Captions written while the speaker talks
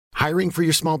Hiring for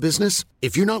your small business?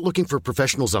 If you're not looking for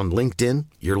professionals on LinkedIn,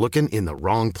 you're looking in the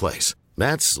wrong place.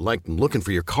 That's like looking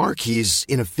for your car keys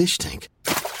in a fish tank.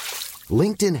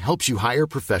 LinkedIn helps you hire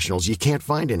professionals you can't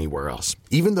find anywhere else,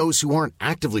 even those who aren't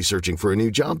actively searching for a new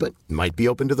job but might be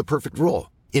open to the perfect role.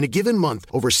 In a given month,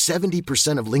 over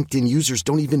 70% of LinkedIn users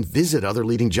don't even visit other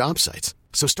leading job sites.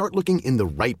 So start looking in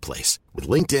the right place. With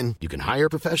LinkedIn, you can hire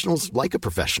professionals like a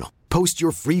professional. Post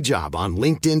your free job on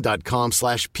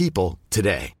linkedin.com/people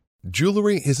today.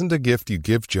 Jewelry isn't a gift you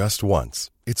give just once.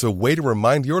 It's a way to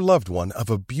remind your loved one of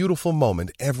a beautiful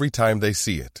moment every time they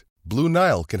see it. Blue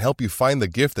Nile can help you find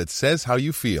the gift that says how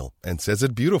you feel and says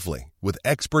it beautifully, with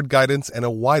expert guidance and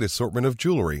a wide assortment of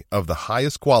jewelry of the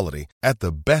highest quality at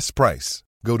the best price.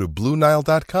 Go to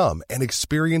BlueNile.com and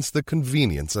experience the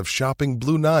convenience of shopping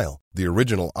Blue Nile, the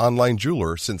original online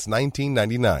jeweler since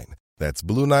 1999. That's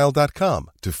BlueNile.com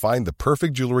to find the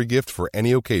perfect jewelry gift for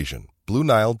any occasion.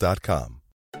 BlueNile.com.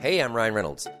 Hey, I'm Ryan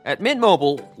Reynolds. At Mint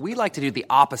Mobile, we like to do the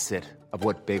opposite of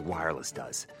what Big Wireless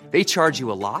does. They charge you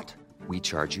a lot, we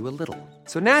charge you a little.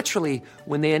 So naturally,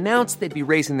 when they announced they'd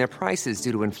be raising their prices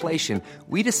due to inflation,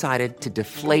 we decided to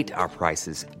deflate our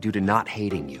prices due to not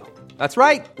hating you. That's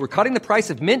right. We're cutting the price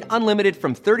of Mint Unlimited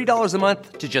from $30 a month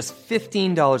to just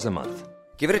 $15 a month.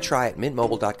 Give it a try at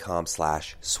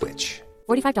mintmobile.com/switch.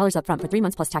 $45 up front for 3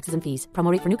 months plus taxes and fees.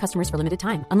 Promo rate for new customers for limited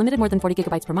time. Unlimited more than 40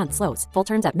 gigabytes per month. Slows full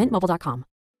terms at mintmobile.com.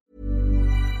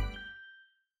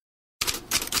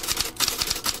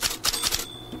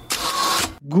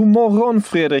 God morgon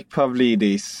Fredrik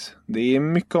Pavlidis. Det är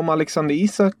mycket om Alexander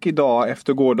Isak idag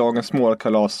efter gårdagens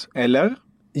målkalas, eller?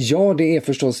 Ja, det är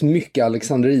förstås mycket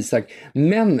Alexander Isak.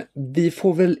 Men vi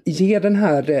får väl ge den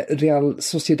här Real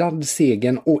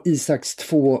Sociedad-segern och Isaks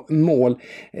 2 mål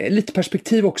lite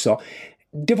perspektiv också.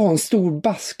 Det var en stor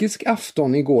baskisk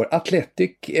afton igår.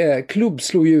 Athletic klubb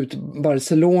slog ut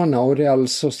Barcelona och Real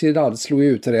Sociedad slog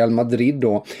ut Real Madrid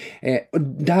då.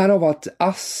 Därav att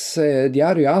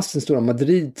Diario AS, den stora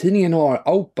Madrid-tidningen, har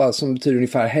AUPA som betyder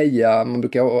ungefär heja. Man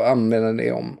brukar använda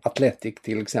det om Athletic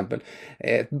till exempel.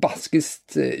 Ett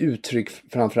baskiskt uttryck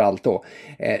framförallt då.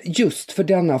 Just för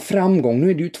denna framgång. Nu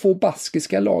är det ju 2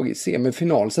 baskiska lag i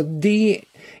semifinal, så det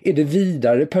är det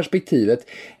vidare perspektivet.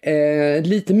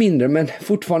 Lite mindre, men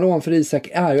fortfarande ovanför Isak,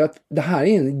 är ju att det här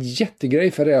är en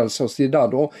jättegrej för Real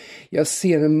Sociedad. Och jag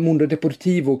ser en Mundo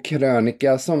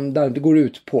Deportivo-krönika som där det går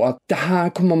ut på att det här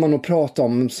kommer man att prata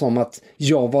om som att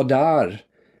jag var där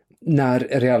när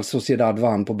Real Sociedad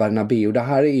vann på Bernabéu. Det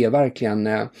här är verkligen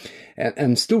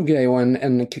en stor grej, och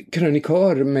en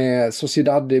krönikör med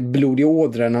Sociedad blod i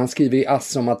ådren. Han skriver i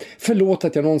AS om att förlåt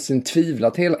att jag någonsin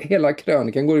tvivlat. Hela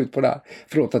krönikan går ut på det här.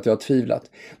 Förlåt att jag har tvivlat.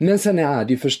 Men sen är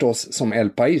det ju förstås som El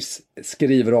País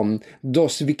skriver om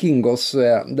Dos Vikingos.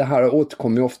 Det här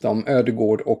återkommer ju ofta om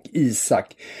Ödegård och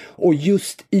Isak. Och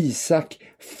just Isak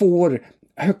får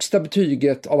högsta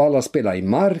betyget av alla spelare i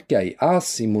Marca, i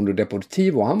AS, i Mundo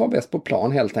Deportivo. Han var bäst på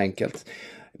plan helt enkelt.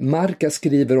 Marca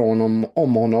skriver om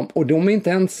honom, och de är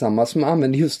inte ensamma som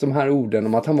använder just de här orden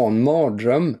om att han var en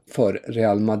mardröm för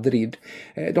Real Madrid.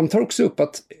 De tar också upp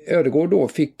att Ödegård då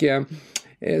fick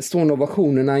stående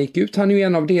ovationer när han gick ut. Han är ju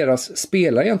en av deras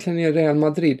spelare egentligen i Real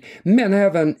Madrid, men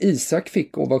även Isak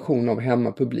fick ovation av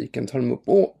hemmapubliken, tar de upp.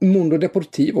 Och Mundo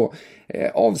Deportivo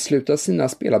avslutar sina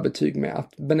spelarbetyg med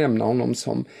att benämna honom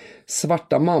som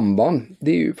Svarta Mamban.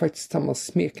 Det är ju faktiskt samma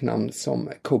smeknamn som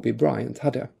Kobe Bryant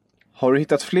hade. Har du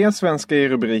hittat fler svenskar i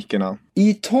rubrikerna? I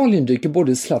Italien dyker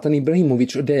både Zlatan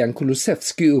Ibrahimovic och Dejan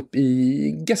Kulusevski upp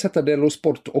i Gazzetta dello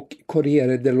Sport och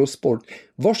Corriere dello Sport.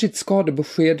 Varsitt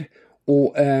skadebesked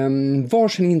och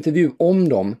varsin intervju om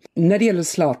dem. När det gäller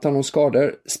Zlatan och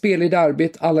skador, spel i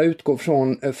derbyt, alla utgår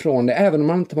från det. Även om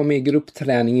man inte var med i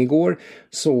gruppträning igår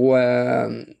så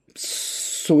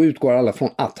utgår alla från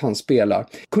att han spelar.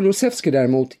 Kulusevski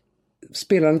däremot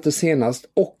spelar inte senast,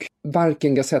 och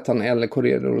varken Gazettan eller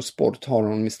Corriere dello Sport har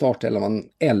honom i startelvan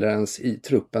eller ens i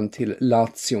truppen till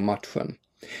Lazio-matchen.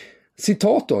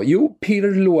 Citat då. Jo,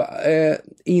 Pirlo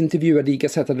intervjuade i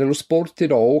Gazzetta dello Sport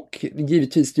idag, och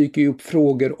givetvis dyker ju upp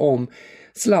frågor om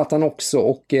Zlatan också,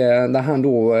 och där han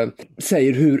då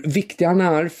säger hur viktig han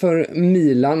är för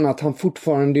Milan, att han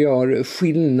fortfarande gör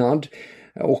skillnad.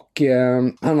 Och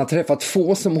han har träffat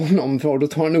få som honom, för då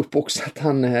tar han upp också att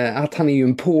han är ju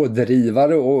en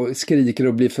pådrivare och skriker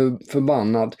och blir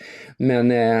förbannad.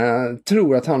 Men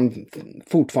tror att han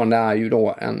fortfarande är ju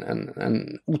då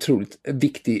en otroligt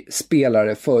viktig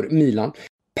spelare för Milan.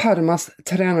 Parmas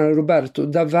tränare Roberto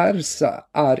D'Aversa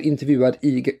är intervjuad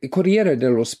i Corriere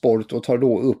dello Sport och tar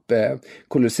då upp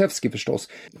Kulusevski förstås.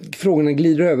 Frågorna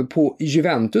glider över på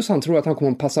Juventus. Han tror att han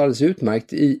kommer att passa alldeles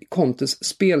utmärkt i Contes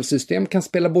spelsystem. Kan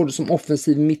spela både som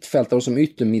offensiv mittfältare och som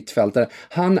yttermittfältare.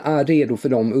 Han är redo för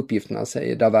de uppgifterna,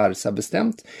 säger D'Aversa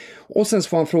bestämt. Och sen så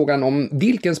får han frågan om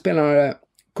vilken spelare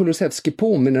Kulusevski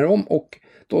påminner om, och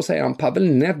då säger han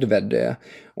Pavel Nedved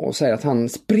och säger att han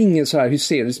springer så här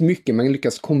hysteriskt mycket men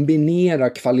lyckas kombinera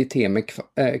kvalitet med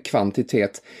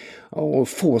kvantitet och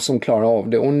få som klarar av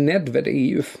det. Och Nedved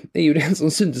är ju den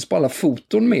som syntes på alla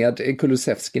foton med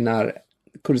Kulusevski när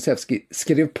Kulusevski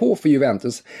skrev på för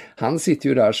Juventus. Han sitter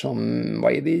ju där som,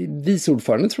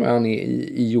 viceordförande tror jag han är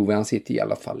i Juve. Han sitter i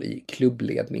alla fall i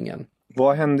klubbledningen.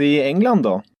 Vad hände i England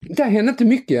då? Det hände inte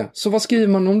mycket. Så vad skriver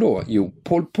man om då? Jo,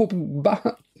 Paul Pogba.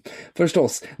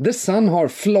 Förstås, The Sun har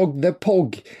flogged the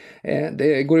Pog.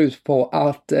 Det går ut på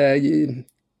att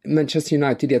Manchester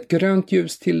United är ett grönt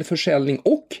ljus till försäljning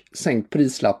och sänkt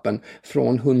prislappen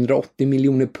från 180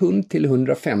 miljoner pund till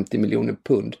 150 miljoner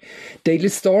pund. Daily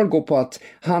Star går på att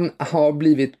han har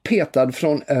blivit petad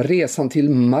från resan till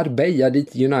Marbella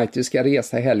dit United ska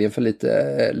resa i helgen för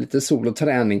lite sol och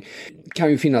träning.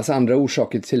 Kan ju finnas andra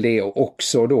orsaker till det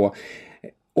också då.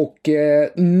 Och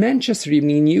Manchester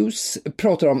Evening News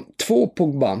pratar om två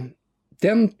Pogba.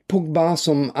 Den Pogba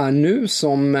som är nu,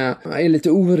 som är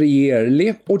lite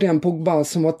oregerlig, och den Pogba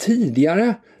som var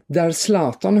tidigare där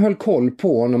Zlatan höll koll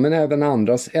på honom, men även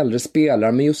andras äldre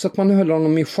spelare. Men just att man höll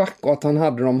honom i schack och att han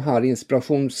hade de här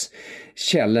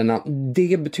inspirationskällorna,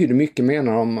 det betyder mycket,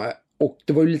 menar de. Och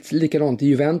det var ju lite likadant i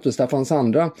Juventus, där fanns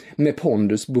andra med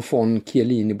Pondus, Buffon,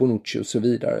 Chiellini, Bonucci och så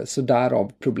vidare. Så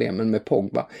därav problemen med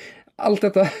Pogba. Allt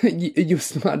detta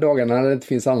just de här dagarna när det inte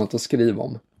finns annat att skriva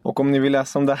om. Och om ni vill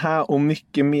läsa om det här och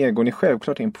mycket mer går ni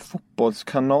självklart in på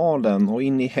Fotbollskanalen och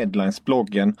in i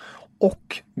Headlines-bloggen.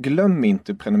 Och glöm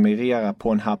inte prenumerera på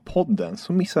den här podden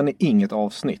så missar ni inget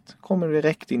avsnitt. Kommer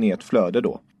direkt in i ett flöde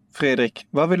då. Fredrik,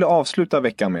 vad vill du avsluta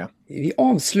veckan med? Vi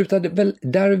avslutade väl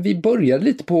där vi började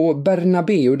lite på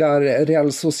Bernabéu där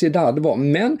Real Sociedad var.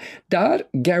 Men där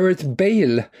Gareth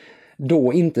Bale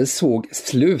då inte såg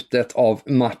slutet av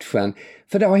matchen.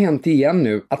 För det har hänt igen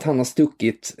nu att han har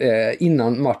stuckit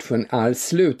innan matchen är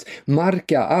slut.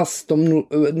 Marca, AS, de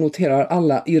noterar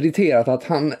alla irriterat att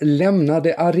han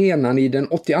lämnade arenan i den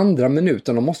 82:a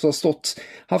minuten. De måste ha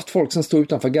haft folk som stod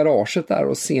utanför garaget där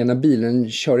och se när bilen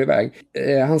kör iväg.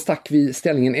 Han stack vid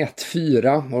ställningen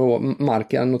 1-4 och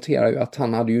Marca noterar ju att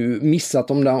han hade ju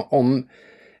missat om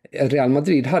Real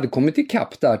Madrid hade kommit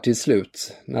ikapp där till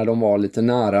slut när de var lite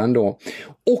nära ändå.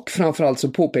 Och framförallt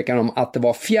så påpekar de att det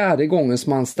var 4:e gången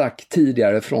som han stack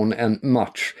tidigare från en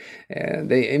match.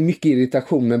 Det är mycket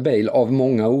irritation med Bale av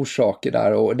många orsaker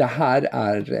där, och det här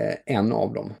är en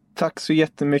av dem. Tack så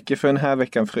jättemycket för den här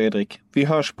veckan, Fredrik. Vi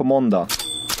hörs på måndag.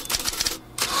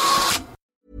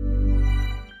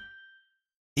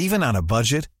 Even on a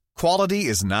budget, quality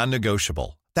is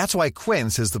non-negotiable. That's why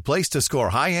Quince is the place to score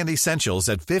high-end essentials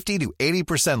at 50 to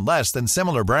 80% less than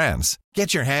similar brands.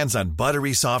 Get your hands on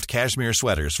buttery soft cashmere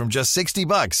sweaters from just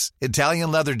 $60,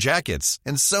 Italian leather jackets,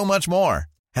 and so much more.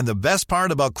 And the best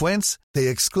part about Quince, they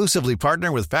exclusively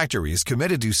partner with factories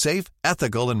committed to safe,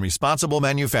 ethical, and responsible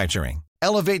manufacturing.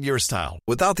 Elevate your style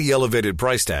without the elevated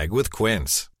price tag with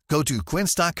Quince. Go to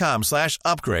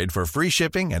quince.com/upgrade for free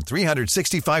shipping and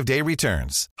 365-day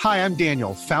returns. Hi, I'm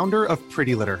Daniel, founder of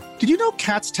Pretty Litter. Did you know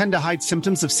cats tend to hide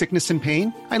symptoms of sickness and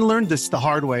pain? I learned this the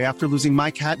hard way after losing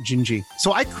my cat, Gingy.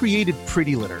 So I created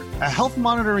Pretty Litter, a health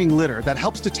monitoring litter that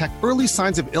helps detect early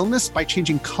signs of illness by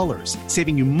changing colors,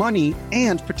 saving you money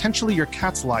and potentially your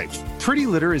cat's life. Pretty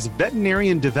Litter is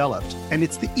veterinarian developed, and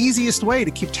it's the easiest way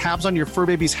to keep tabs on your fur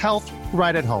baby's health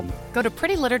right at home. Go to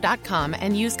prettylitter.com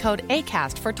and use code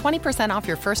ACAST for 20% off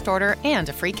your first order and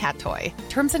a free cat toy.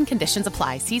 Terms and conditions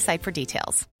apply. See site for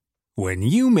details. When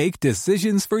you make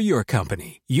decisions for your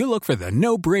company, you look for the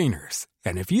no-brainers.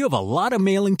 And if you have a lot of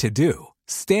mailing to do,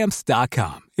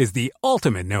 Stamps.com is the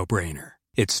ultimate no-brainer.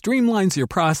 It streamlines your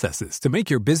processes to make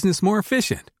your business more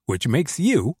efficient, which makes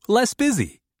you less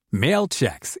busy. Mail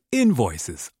checks,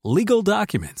 invoices, legal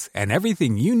documents, and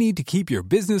everything you need to keep your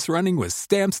business running with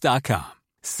Stamps.com.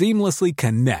 Seamlessly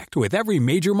connect with every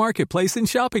major marketplace and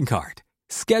shopping cart.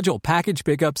 Schedule package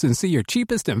pickups and see your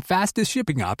cheapest and fastest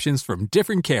shipping options from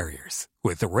different carriers.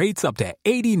 With rates up to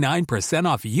 89%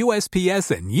 off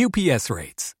USPS and UPS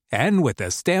rates. And with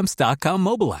the Stamps.com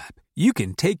mobile app, you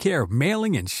can take care of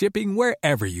mailing and shipping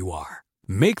wherever you are.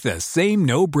 Make the same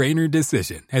no-brainer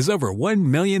decision as over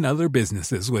 1 million other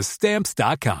businesses with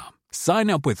Stamps.com. Sign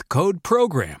up with code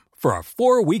PROGRAM for a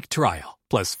 4-week trial,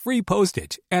 plus free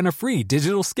postage and a free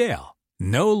digital scale.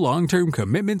 No long-term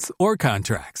commitments or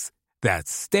contracts.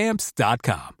 That's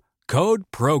Stamps.com. Code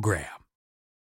PROGRAM.